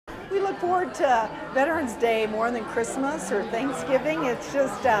look forward to Veterans Day more than Christmas or Thanksgiving. It's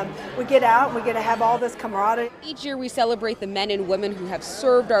just we get out and we get to have all this camaraderie. Each year we celebrate the men and women who have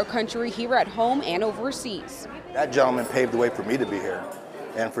served our country here at home and overseas. That gentleman paved the way for me to be here,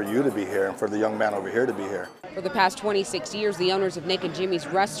 and for you to be here, and for the young man over here to be here. For the past 26 years, the owners of Nick and Jimmy's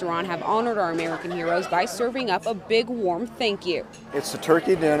restaurant have honored our American heroes by serving up a big warm thank you. It's a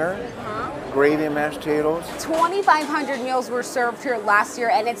turkey dinner, gravy and mashed potatoes. 2,500 meals were served here last year,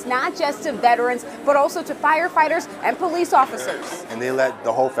 and it's not just to veterans, but also to firefighters and police officers. And they let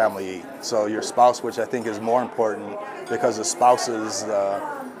the whole family eat. So your spouse, which I think is more important, because the spouses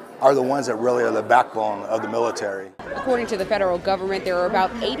are the ones that really are the backbone of the military. According to the federal government, there are about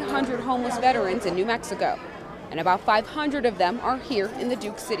 800 homeless veterans in New Mexico, and about 500 of them are here in the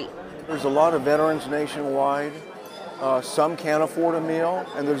Duke City. There's a lot of veterans nationwide. Some can't afford a meal,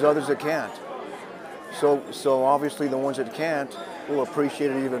 and there's others that can't. So obviously the ones that can't will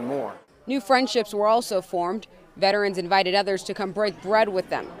appreciate it even more. New friendships were also formed. Veterans invited others to come break bread with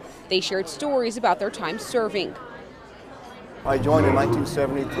them. They shared stories about their time serving. I joined in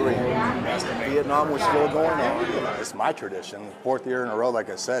 1973. Vietnam was still going on. It's my tradition, 4th year in a row, like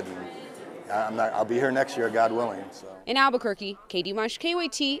I said. And I'll be here next year, God willing. So. In Albuquerque, Katie Mush,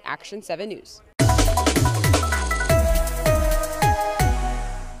 KYT, Action 7 News.